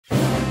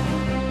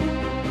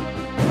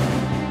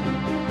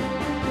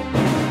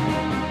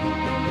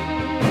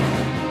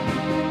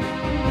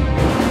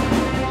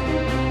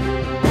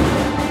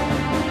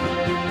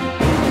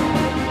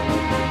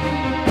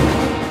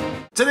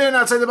Today on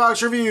Outside the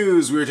Box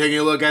Reviews, we are taking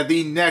a look at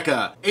the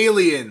NECA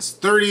Aliens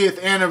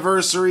 30th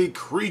Anniversary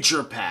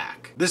Creature Pack.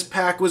 This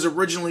pack was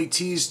originally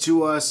teased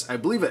to us, I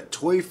believe at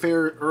Toy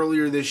Fair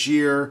earlier this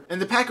year, and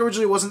the pack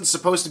originally wasn't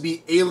supposed to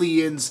be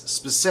Aliens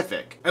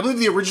specific. I believe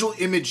the original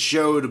image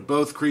showed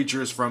both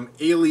creatures from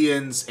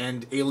Aliens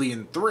and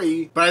Alien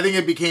 3, but I think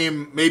it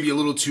became maybe a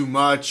little too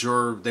much,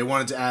 or they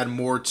wanted to add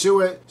more to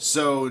it,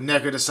 so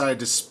NECA decided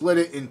to split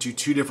it into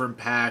two different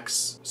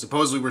packs.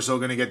 Supposedly we're still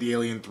going to get the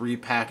Alien 3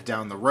 pack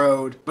down the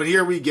road, but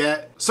here we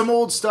get some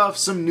old stuff,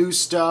 some new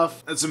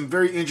stuff, and some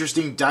very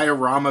interesting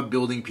diorama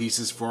building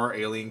pieces for our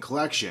Alien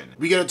collection.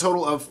 We get a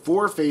total of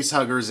 4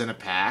 facehuggers in a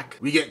pack.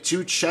 We get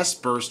 2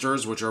 chest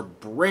bursters, which are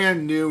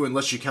brand new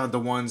unless you count the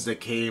ones that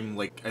came,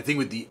 like, I think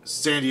with the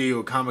San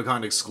Diego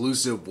Comic-Con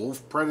exclusive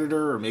Wolf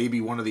Predator, or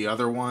maybe one of the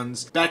other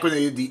ones. Back when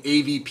they did the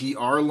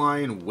AVPR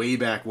line, way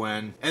back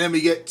when. And then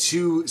we get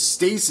 2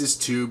 stasis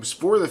tubes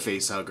for the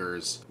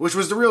facehuggers, which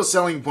was the real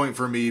selling point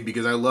for me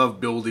because I love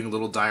building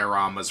little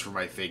dioramas for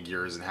my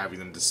figures and having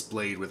them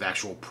displayed with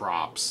actual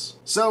props.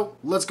 So,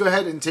 let's go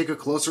ahead and take a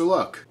closer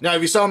look. Now,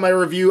 if you saw my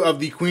review of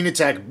the Queen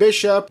Attack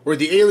Bishop or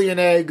the Alien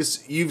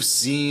Eggs, you've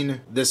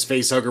seen this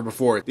facehugger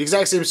before. The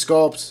exact same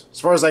sculpt, as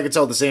far as I can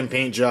tell, the same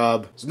paint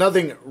job. So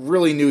nothing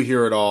really new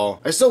here at all.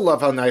 I still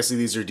love how nicely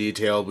these are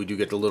detailed. We do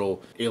get the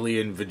little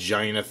alien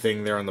vagina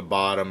thing there on the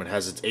bottom. It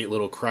has its 8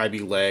 little crabby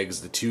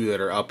legs, the 2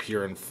 that are up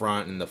here in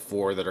front and the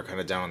 4 that are kind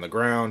of down on the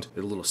ground.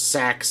 There are little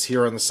sacks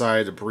here on the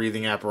side, the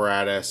breathing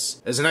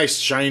apparatus. There's a nice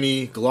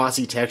shiny,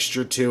 glossy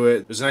texture to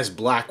it. There's a nice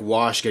black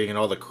wash getting in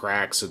all the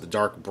cracks, so the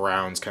dark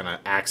brown's kind of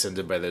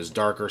accented by those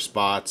darker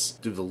spots.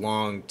 Do the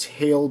long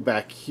tail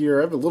back here.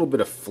 I have a little bit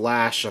of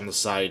flash on the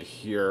side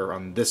here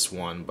on this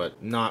one,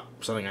 but not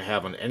something I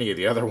have on any of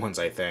the other ones,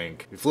 I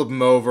think. If we flip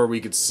them over, we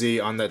could see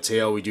on that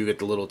tail we do get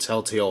the little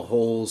telltale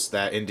holes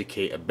that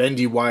indicate a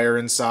bendy wire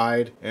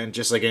inside, and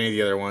just like any of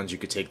the other ones, you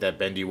could take that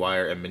bendy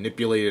wire and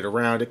manipulate it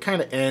around. It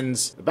kind of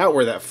ends about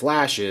where that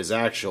flash is,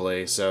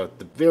 actually, so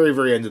the very,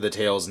 very end of the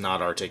tail is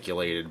not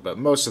articulated, but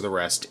most of the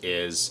rest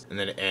is, and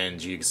then it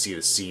ends, you can see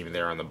the seam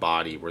there on the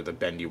body where the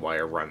bendy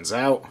wire runs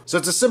out. So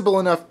it's a simple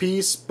enough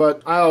piece,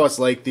 but I always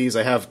like these.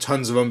 I have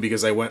tons of them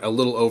because I went a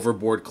little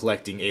overboard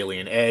collecting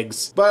alien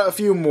eggs, but a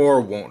few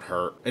more won't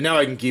hurt. And now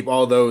I can keep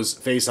all those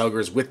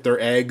facehuggers with their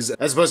eggs,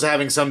 as opposed to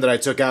having some that I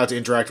took out to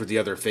interact with the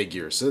other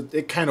figures, so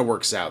it kind of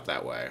works out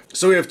that way.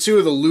 So we have 2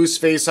 of the loose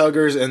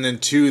facehuggers, and then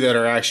 2 that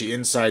are actually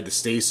inside the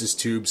stasis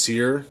tubes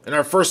here. And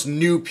our first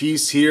new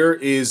piece here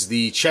is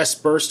the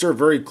chest burster,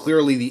 very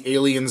clearly the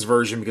Aliens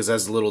version because it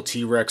has the little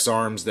T-Rex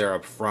arms there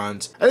up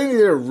front. I think they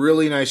did a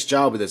really nice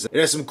job with this. It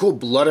has some cool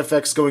blood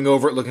effects going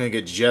over it, looking like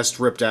it just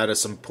ripped out of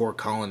some poor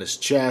colonist's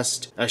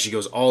chest. Actually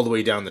goes all the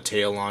way down the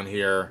tail on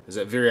here. There's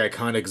that very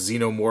iconic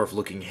xenomorph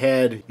looking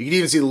head. You can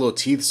even see the little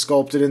teeth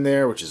sculpted in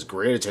there, which is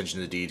great attention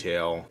to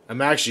detail.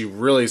 I'm actually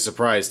really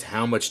surprised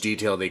how much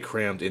detail they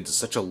crammed into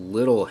such a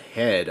little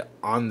head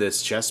on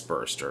this chest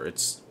burster.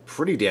 It's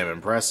pretty damn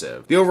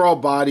impressive. The overall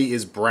body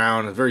is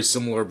brown, a very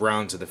similar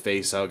brown to the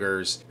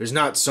facehuggers. There's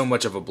not so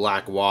much of a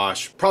black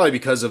wash, probably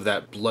because of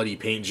that bloody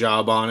paint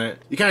job on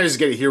it. You kind of just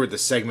get it here with the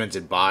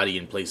segmented body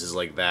in places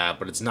like that,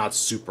 but it's not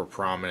super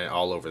prominent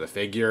all over the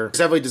figure. It's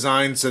definitely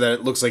designed so that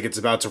it looks like it's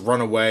about to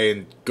run away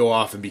and go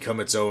off and become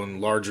its own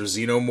larger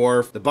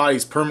xenomorph. The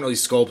body's permanently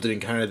sculpted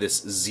in kind of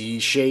this Z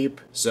shape,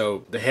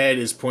 so the head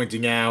is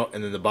pointing out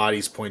and then the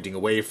body's pointing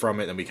away from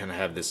it, and we kind of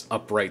have this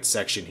upright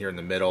section here in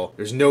the middle.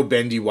 There's no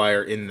bendy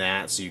wire in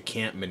that, so you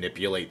can't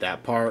manipulate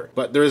that part,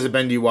 but there is a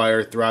bendy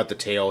wire throughout the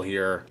tail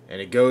here,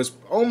 and it goes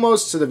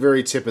almost to the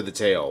very tip of the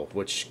tail,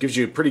 which gives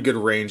you a pretty good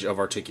range of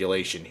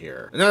articulation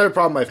here. Another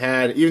problem I've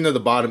had, even though the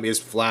bottom is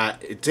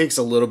flat, it takes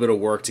a little bit of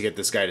work to get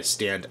this guy to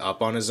stand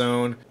up on his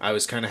own. I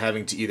was kind of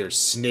having to either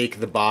snake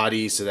the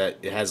body so that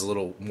it has a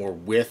little more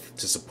width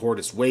to support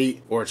its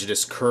weight, or to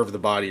just curve the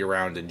body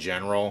around in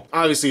general.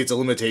 Obviously, it's a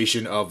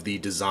limitation of the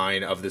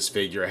design of this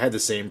figure. I had the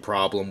same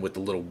problem with the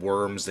little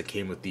worms that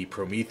came with the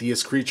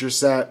Prometheus creature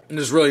set, and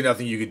there's really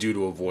nothing you could do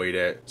to avoid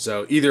it.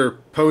 So either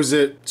pose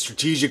it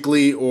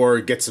strategically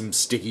or get some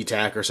sticky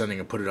tack or something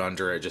and put it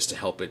under it just to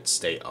help it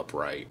stay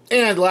upright.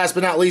 And last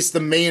but not least, the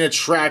main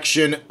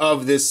attraction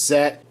of this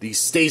set, the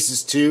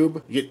stasis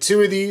tube. You get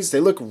 2 of these.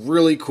 They look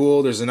really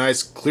cool. There's a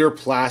nice clear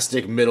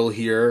plastic middle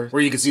here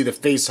where you can see the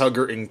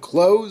facehugger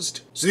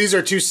enclosed. So these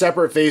are 2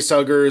 separate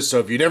facehuggers, so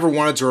if you never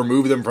wanted to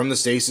remove them from the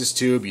stasis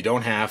tube, you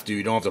don't have to.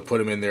 You don't have to put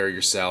them in there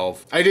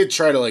yourself. I did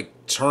try to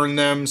turn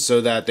them so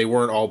that they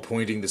weren't all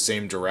pointing the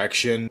same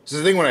direction. So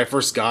the thing when I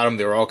first got them,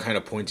 they were all kind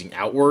of pointing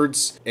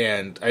outwards,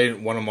 and I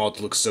didn't want them all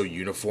to look so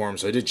uniform,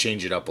 so I did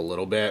change it up a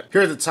little bit.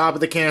 Here at the top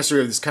of the canister, we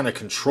have this kind of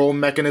control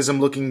mechanism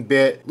looking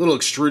bit. Little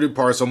extruded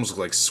parts almost look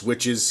like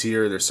switches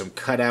here. There's some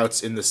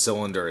cutouts in the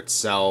cylinder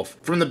itself.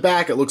 From the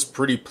back, it looks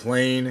pretty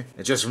plain.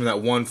 It's just from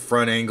that one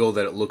front angle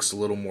that it looks a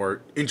little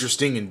more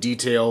interesting and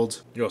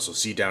detailed. You also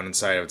see down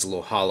inside of it's a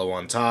little hollow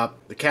on top.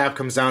 The cap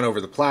comes down over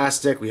the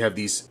plastic. We have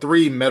these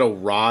 3 metal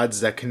rods rods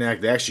that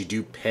connect, they actually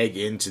do peg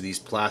into these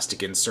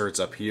plastic inserts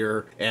up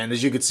here. And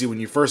as you can see, when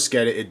you first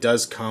get it, it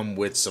does come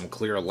with some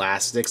clear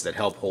elastics that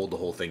help hold the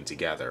whole thing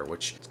together,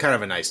 which is kind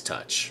of a nice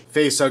touch.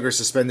 Face hugger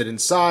suspended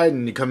inside,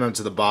 and you come down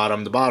to the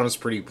bottom. The bottom's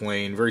pretty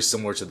plain, very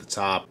similar to the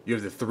top. You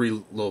have the 3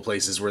 little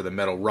places where the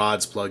metal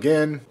rods plug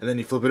in, and then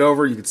you flip it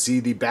over, you can see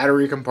the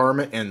battery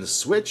compartment and the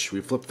switch.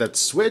 We flip that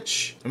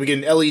switch, and we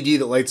get an LED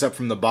that lights up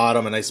from the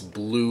bottom, a nice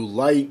blue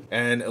light,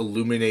 and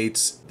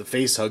illuminates the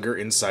face hugger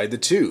inside the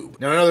tube.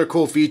 Now, another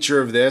cool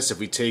feature of this, if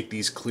we take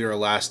these clear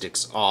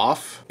elastics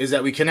off, is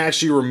that we can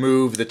actually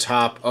remove the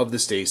top of the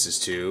stasis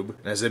tube.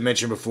 And as I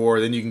mentioned before,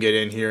 then you can get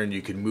in here and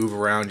you can move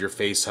around your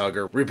face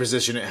hugger,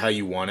 reposition it how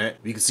you want it.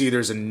 You can see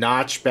there's a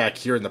notch back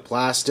here in the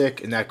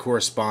plastic, and that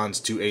corresponds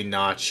to a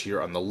notch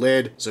here on the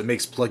lid, so it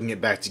makes plugging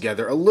it back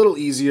together a little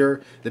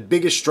easier. The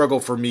biggest struggle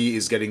for me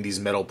is getting these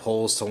metal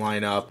poles to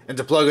line up, and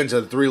to plug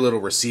into the 3 little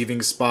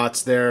receiving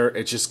spots there,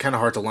 it's just kind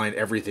of hard to line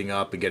everything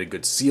up and get a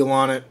good seal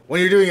on it.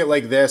 When you're doing it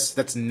like this,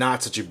 that's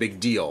not such a big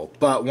deal,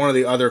 but one of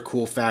the other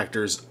cool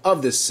factors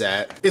of this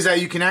set is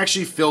that you can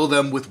actually fill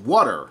them with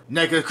water.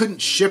 NECA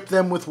couldn't ship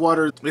them with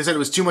water. They said it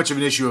was too much of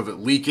an issue of it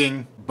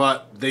leaking,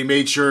 but they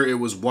made sure it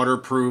was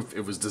waterproof.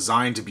 It was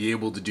designed to be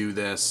able to do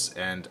this,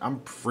 and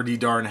I'm pretty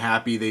darn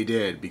happy they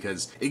did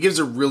because it gives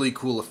a really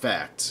cool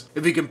effect.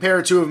 If you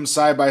compare 2 of them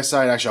side by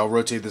side, actually I'll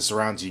rotate this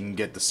around so you can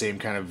get the same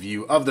kind of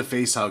view of the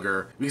face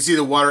hugger. You can see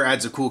the water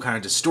adds a cool kind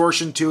of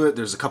distortion to it.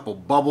 There's a couple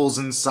bubbles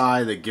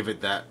inside that give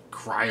it that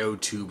cryo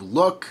tube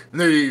look.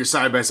 And there you get your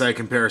side-by-side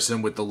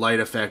comparison with the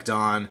light effect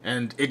on,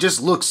 and it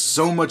just looks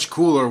so much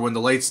cooler when the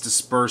light's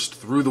dispersed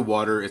through the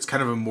water. It's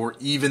kind of a more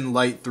even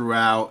light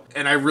throughout,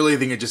 and I really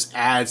think it just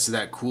adds to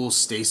that cool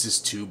stasis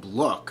tube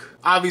look.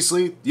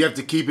 Obviously, you have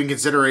to keep in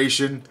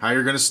consideration how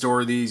you're going to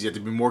store these. You have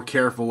to be more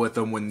careful with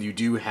them when you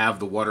do have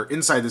the water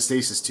inside the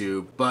stasis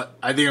tube, but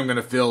I think I'm going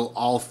to fill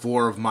all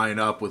 4 of mine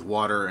up with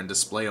water and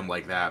display them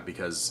like that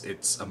because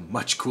it's a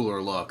much cooler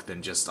look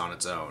than just on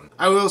its own.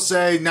 I will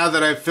say, now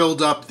that I've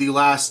filled up the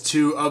last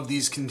 2 of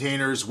these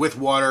containers with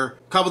water,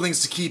 a couple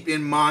things to keep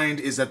in mind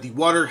is that the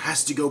water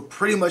has to go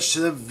pretty much to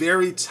the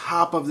very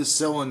top of the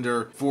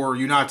cylinder for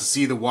you not to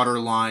see the water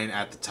line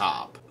at the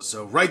top.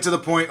 So right to the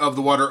point of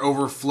the water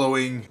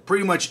overflowing,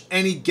 pretty much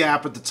any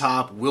gap at the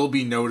top will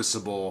be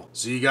noticeable.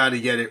 So you got to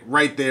get it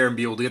right there and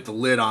be able to get the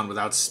lid on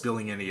without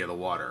spilling any of the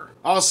water.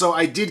 Also,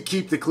 I did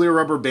keep the clear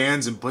rubber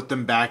bands and put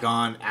them back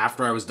on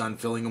after I was done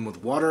filling them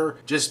with water,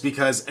 just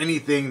because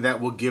anything that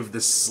will give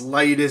the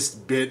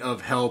slightest bit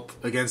of help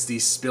against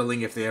these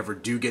spilling if they ever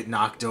do get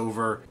knocked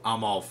over,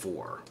 I'm all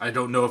for. I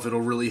don't know if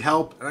it'll really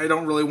help, and I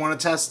don't really want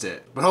to test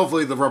it. But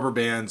hopefully the rubber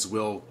bands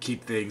will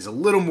keep things a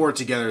little more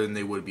together than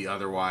they would be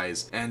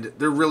otherwise, and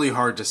they're really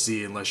hard to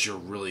see unless you're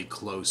really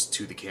close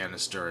to the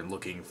canister and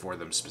looking for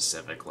them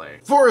specifically.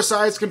 For a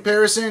size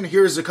comparison,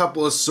 here's a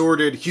couple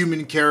assorted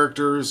human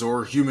characters,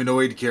 or humanoid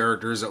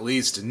characters at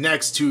least,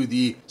 next to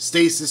the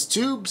stasis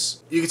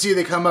tubes. You can see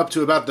they come up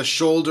to about the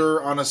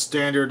shoulder on a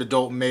standard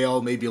adult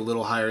male, maybe a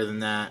little higher than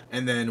that,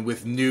 and then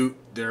with Newt,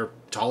 they're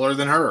taller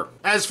than her.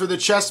 As for the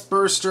chest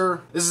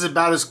burster, this is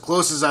about as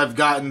close as I've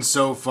gotten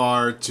so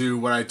far to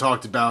what I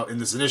talked about in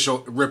this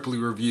initial Ripley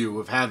review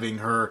of having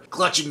her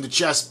clutching the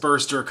chest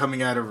burster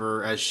coming out of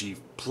her as she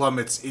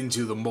plummets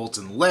into the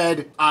molten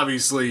lead.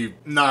 Obviously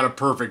not a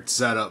perfect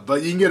setup,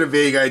 but you can get a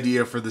vague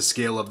idea for the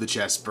scale of the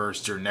chest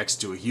burster next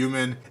to a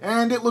human,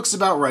 and it looks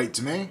about right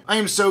to me. I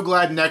am so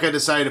glad NECA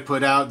decided to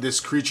put out this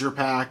creature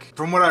pack.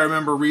 From what I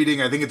remember reading,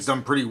 I think it's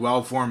done pretty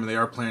well for them and they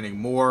are planning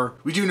more.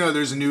 We do know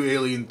there's a new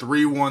Alien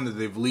 3 one that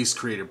they've at least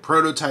created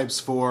prototypes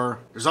for.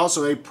 There's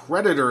also a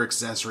Predator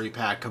accessory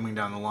pack coming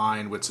down the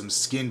line with some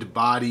skinned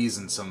bodies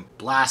and some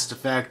blast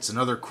effects and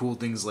other cool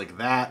things like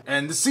that.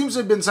 And this seems to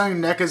have been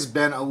something NECA's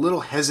been a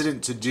little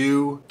hesitant to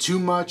do too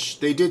much.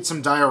 They did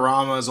some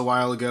dioramas a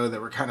while ago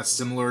that were kind of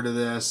similar to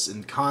this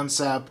in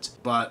concept,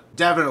 but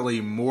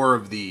definitely more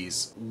of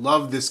these.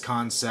 Love this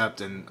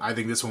concept, and I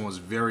think this one was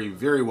very,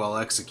 very well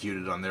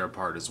executed on their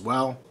part as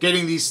well.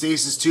 Getting these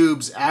stasis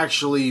tubes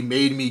actually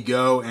made me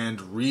go and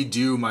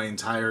redo my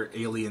entire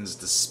Aliens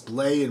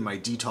display in my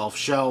Detolf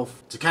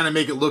shelf to kind of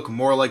make it look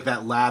more like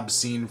that lab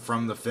scene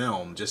from the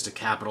film, just to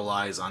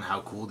capitalize on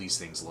how cool these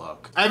things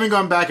look. I haven't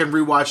gone back and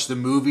rewatched the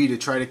movie to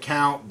try to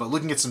count, but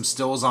looking at some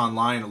stills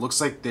online, it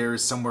looks like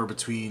there's somewhere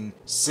between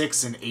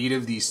 6 and 8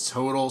 of these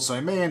total, so I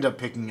may end up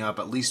picking up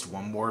at least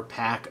one more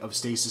pack of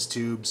stasis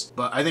tubes,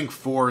 but I think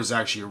 4 is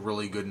actually a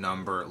really good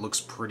number. It looks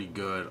pretty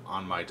good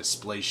on my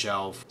display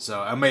shelf,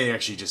 so I may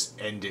actually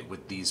just end it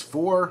with these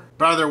 4.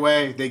 But either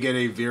way, they get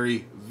a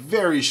very,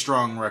 very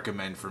strong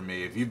recommend from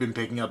me. If you've been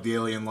picking up the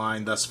Alien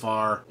line thus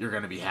far, you're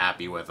going to be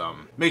happy with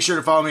them. Make sure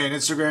to follow me on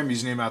Instagram,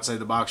 username Outside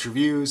the Box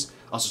Reviews.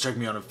 Also check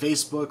me out on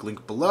Facebook,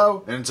 link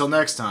below. And until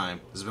next time,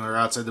 this has been our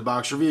Outside the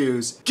Box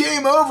Reviews.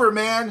 Game over,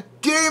 man!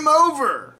 Game over!